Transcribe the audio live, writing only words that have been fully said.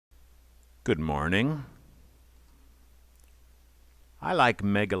Good morning. I like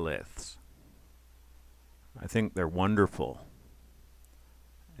megaliths. I think they're wonderful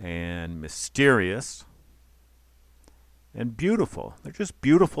and mysterious and beautiful. They're just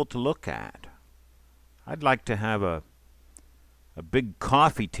beautiful to look at. I'd like to have a big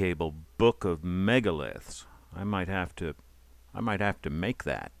coffee table book of megaliths. I might have to make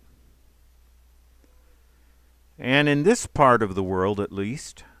that. And in this part of the world, at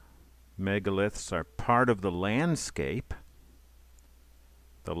least, megaliths are part of the landscape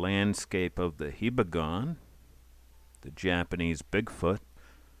of the Hibagon, the Japanese Bigfoot,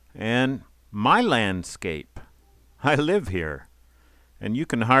 and my landscape. I live here, and you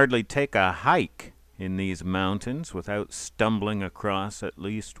can hardly take a hike in these mountains without stumbling across at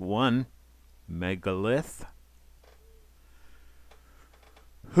least one megalith.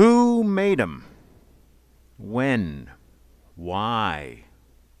 Who made 'em? When? Why?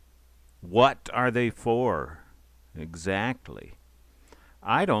 What are they for? Exactly.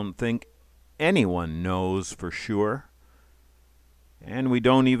 I don't think anyone knows for sure. And we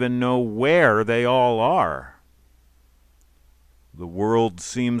don't even know where they all are. The world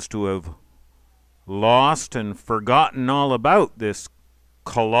seems to have lost and forgotten all about this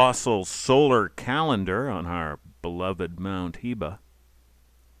colossal solar calendar on our beloved Mount Hiba.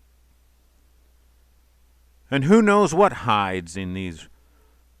 And who knows what hides in these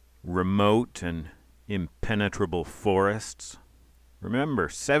remote and impenetrable forests? Remember,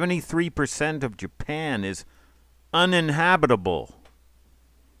 73% of Japan is uninhabitable.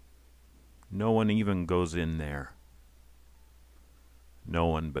 No one even goes in there. No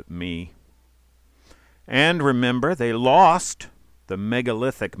one but me. And remember, they lost the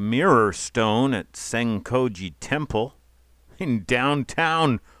megalithic mirror stone at Senkoji Temple in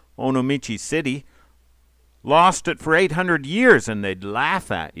downtown Onomichi City. Lost it for 800 years, and they'd laugh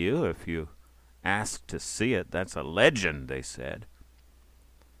at you if you asked to see it. That's a legend, they said.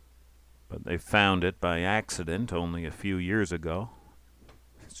 But they found it by accident only a few years ago.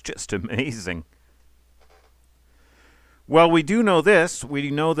 It's just amazing. Well, we do know this.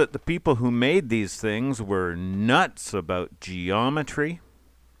 We know that the people who made these things were nuts about geometry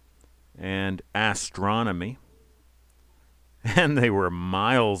and astronomy. And they were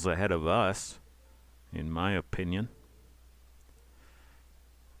miles ahead of us, in my opinion.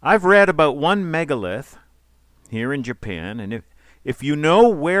 I've read about one megalith here in Japan, and if you know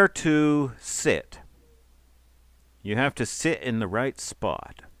where to sit, you have to sit in the right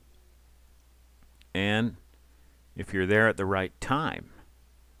spot. And if you're there at the right time,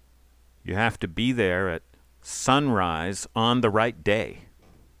 you have to be there at sunrise on the right day.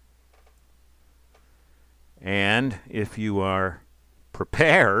 And if you are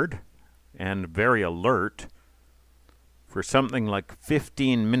prepared and very alert, for something like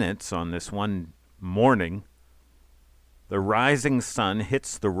 15 minutes on this one morning, the rising sun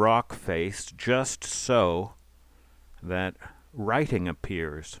hits the rock face just so that writing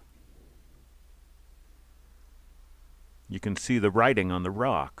appears. You can see the writing on the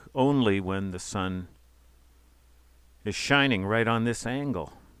rock only when the sun is shining right on this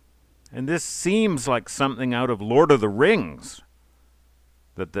angle. And this seems like something out of Lord of the Rings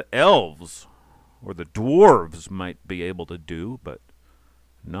that the elves or the dwarves might be able to do, but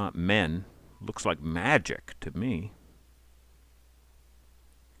not men. Looks like magic to me.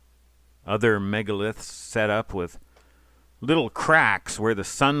 Other megaliths set up with little cracks where the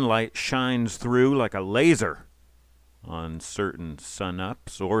sunlight shines through like a laser on certain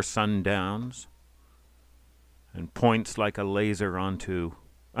sun-ups or sundowns and points like a laser onto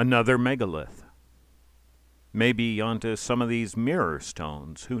another megalith. Maybe onto some of these mirror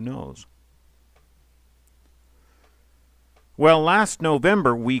stones, who knows? Well, last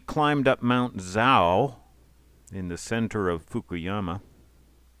November we climbed up Mount Zao in the center of Fukuyama.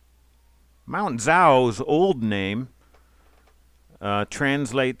 Mount Zao's old name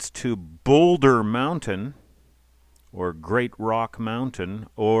translates to Boulder Mountain or Great Rock Mountain,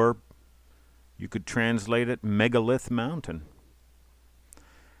 or you could translate it Megalith Mountain.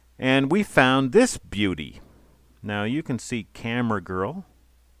 And we found this beauty. Now you can see Camera Girl,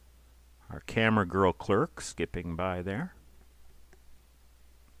 our Camera Girl clerk, skipping by there.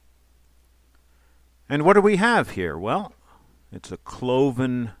 And what do we have here? Well, it's a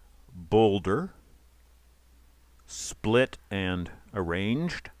cloven boulder, split and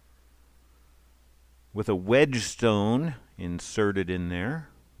arranged, with a wedge stone inserted in there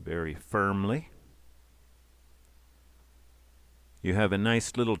very firmly. You have a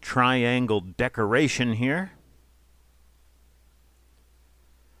nice little triangle decoration here.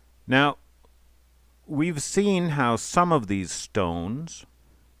 Now, we've seen how some of these stones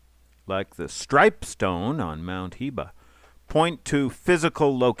like the stripe stone on Mount Hiba, point to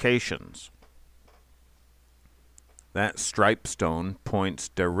physical locations. That stripe stone points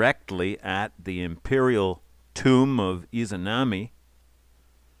directly at the imperial tomb of Izanami.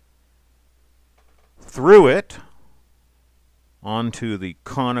 Through it, onto the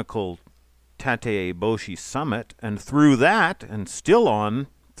conical Tateiboshi summit, and through that, and still on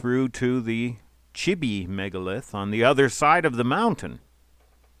through to the Chibi megalith on the other side of the mountain.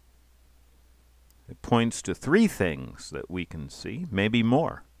 It points to 3 things that we can see, maybe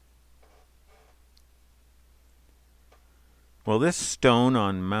more. Well, this stone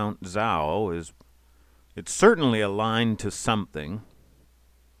on Mount Zhao it's certainly aligned to something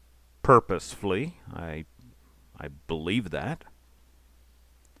purposefully. I believe that.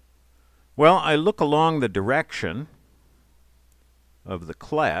 Well, I look along the direction of the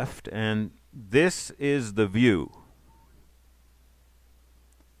cleft, and this is the view.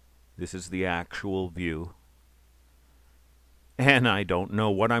 This is the actual view. And I don't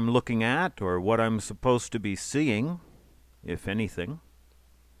know what I'm looking at or what I'm supposed to be seeing, if anything.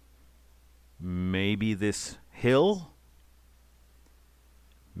 Maybe this hill?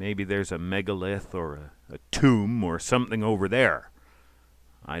 Maybe there's a megalith or a tomb or something over there.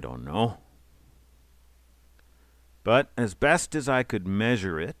 I don't know. But as best as I could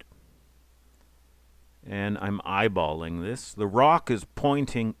measure it, and I'm eyeballing this, the rock is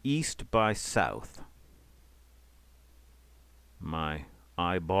pointing east by south. My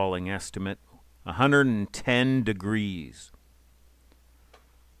eyeballing estimate, 110 degrees.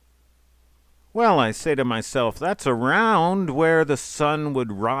 Well, I say to myself, that's around where the sun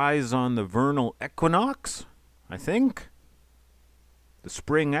would rise on the vernal equinox, I think. The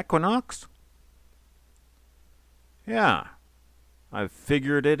spring equinox. Yeah, I've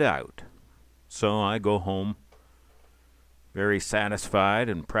figured it out. So I go home very satisfied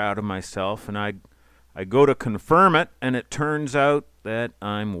and proud of myself, and I go to confirm it, and it turns out that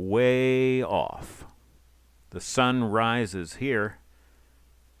I'm way off. The sun rises here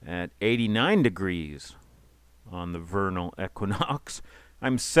at 89 degrees on the vernal equinox.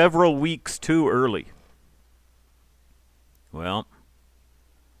 I'm several weeks too early. Well,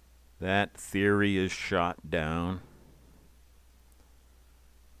 that theory is shot down.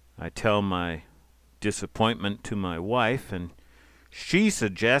 I tell my disappointment to my wife, and she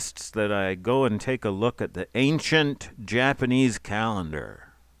suggests that I go and take a look at the ancient Japanese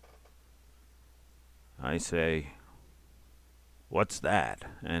calendar. I say, "What's that?"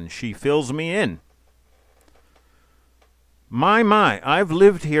 And she fills me in. My, I've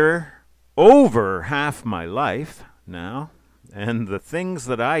lived here over half my life now, and the things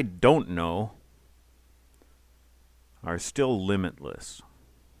that I don't know are still limitless.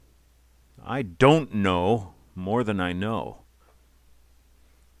 I don't know more than I know.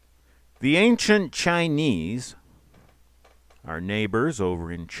 The ancient Chinese, our neighbors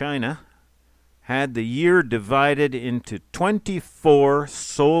over in China, had the year divided into 24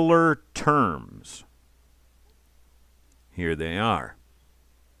 solar terms. Here they are.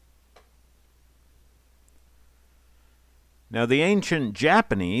 Now, the ancient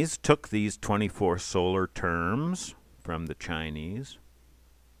Japanese took these 24 solar terms from the Chinese,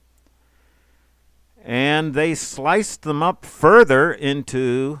 and they sliced them up further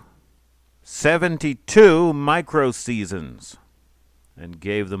into 72 micro-seasons and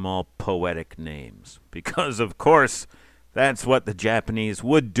gave them all poetic names. Because, of course, that's what the Japanese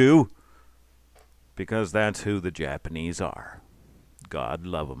would do, because that's who the Japanese are. God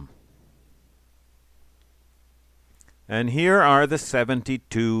love them. And here are the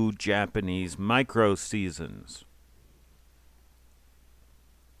 72 Japanese micro-seasons.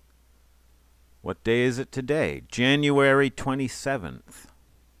 What day is it today? January 27th.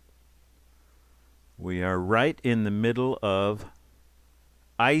 We are right in the middle of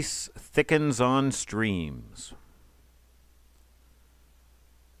ice thickens on streams.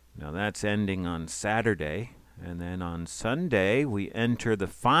 Now that's ending on Saturday, and then on Sunday we enter the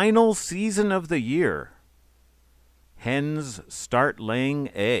final season of the year. Hens start laying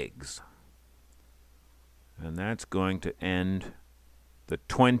eggs. And that's going to end the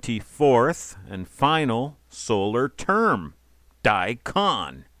 24th and final solar term,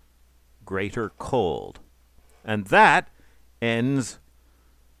 Daikon, greater cold. And that ends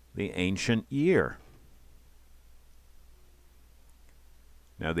the ancient year.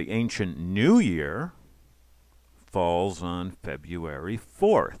 Now, the ancient New Year falls on February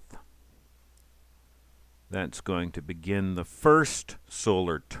 4th. That's going to begin the first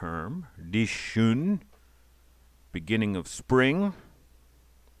solar term, Rishun, beginning of spring.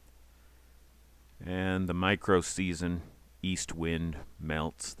 And the micro-season east wind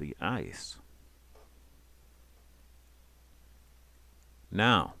melts the ice.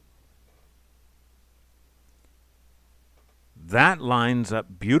 Now, that lines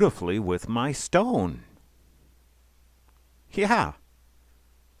up beautifully with my stone. Yeah.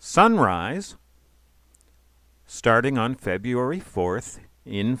 Sunrise, starting on February 4th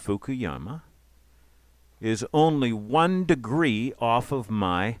in Fukuyama, is only 1 degree off of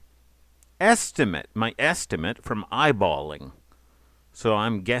my estimate from eyeballing. So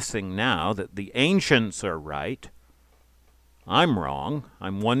I'm guessing now that the ancients are right. I'm wrong.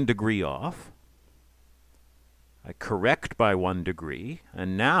 I'm 1 degree off. I correct by 1 degree,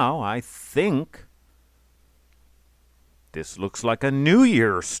 and now I think this looks like a New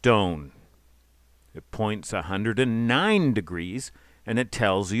Year stone. It points 109 degrees, and it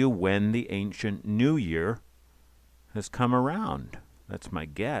tells you when the ancient New Year has come around. That's my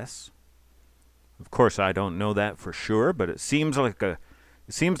guess. Of course, I don't know that for sure, but it seems like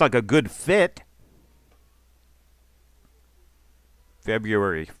a good fit.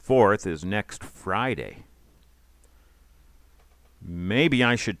 February 4th is next Friday. Maybe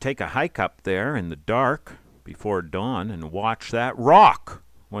I should take a hike up there in the dark before dawn and watch that rock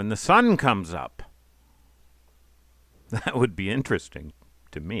when the sun comes up. That would be interesting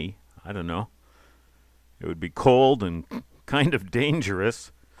to me. I don't know. It would be cold and kind of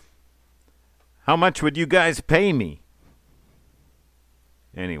dangerous. How much would you guys pay me?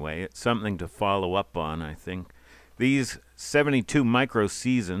 Anyway, it's something to follow up on, I think. These 72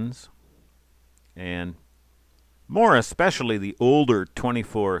 micro-seasons, and more especially the older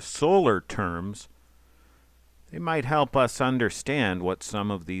 24 solar terms, they might help us understand what some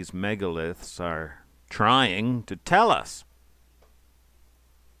of these megaliths are trying to tell us.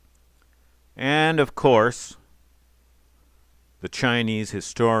 And, of course, the Chinese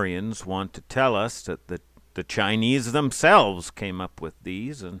historians want to tell us that the Chinese themselves came up with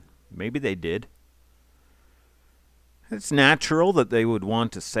these, and maybe they did. It's natural that they would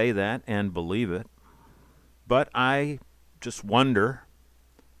want to say that and believe it. But I just wonder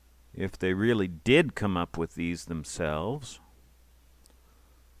if they really did come up with these themselves.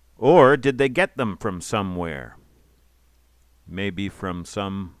 Or did they get them from somewhere? Maybe from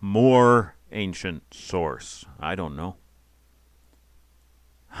some more ancient source. I don't know.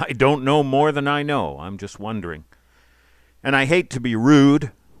 I don't know more than I know. I'm just wondering. And I hate to be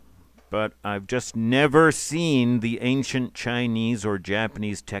rude, but I've just never seen the ancient Chinese or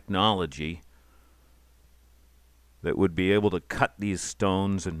Japanese technology that would be able to cut these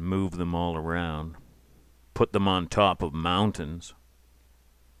stones and move them all around, put them on top of mountains.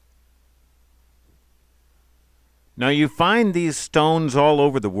 Now you find these stones all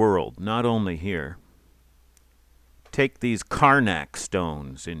over the world, not only here. Take these Karnak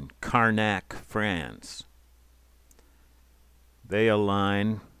stones in Karnak, France. They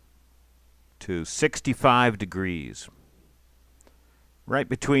align to 65 degrees, right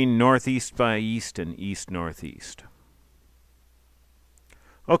between northeast by east and east-northeast.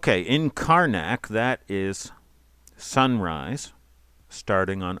 Okay, in Karnak, that is sunrise,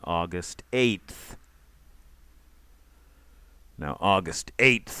 starting on August 8th. Now, August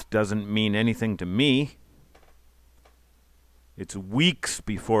 8th doesn't mean anything to me. It's weeks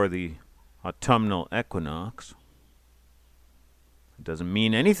before the autumnal equinox. It doesn't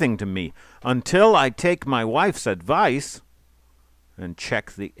mean anything to me until I take my wife's advice and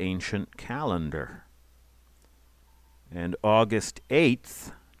check the ancient calendar. And August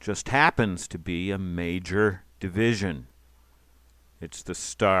 8th just happens to be a major division. It's the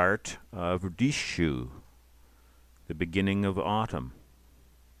start of Rishu, the beginning of autumn.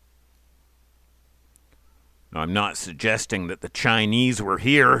 Now, I'm not suggesting that the Chinese were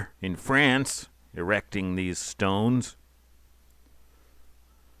here in France erecting these stones.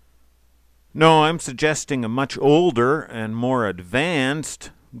 No, I'm suggesting a much older and more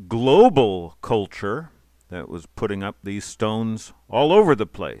advanced global culture that was putting up these stones all over the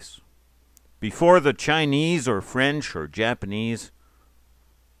place before the Chinese or French or Japanese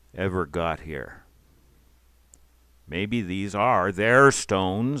ever got here. Maybe these are their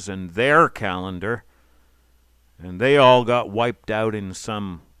stones and their calendar, and they all got wiped out in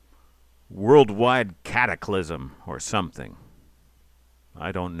some worldwide cataclysm or something.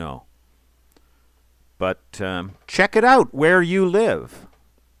 I don't know. But check it out where you live.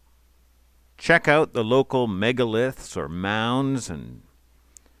 Check out the local megaliths or mounds and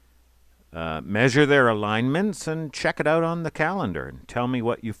measure their alignments and check it out on the calendar and tell me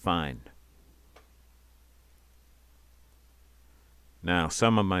what you find. Now,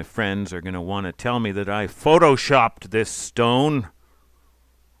 some of my friends are going to want to tell me that I photoshopped this stone,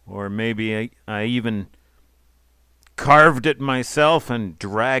 or maybe I even carved it myself and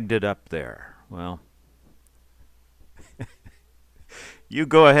dragged it up there. Well, you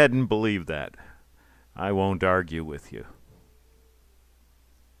go ahead and believe that. I won't argue with you.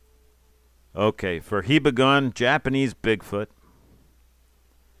 Okay, for Hibagon, Japanese Bigfoot.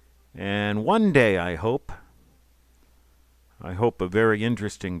 And one day, I hope a very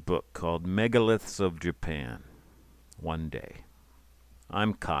interesting book called Megaliths of Japan. One day.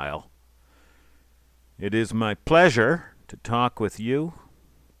 I'm Kyle. It is my pleasure to talk with you.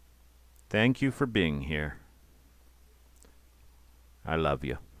 Thank you for being here. I love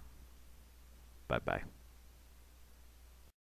you. Bye-bye.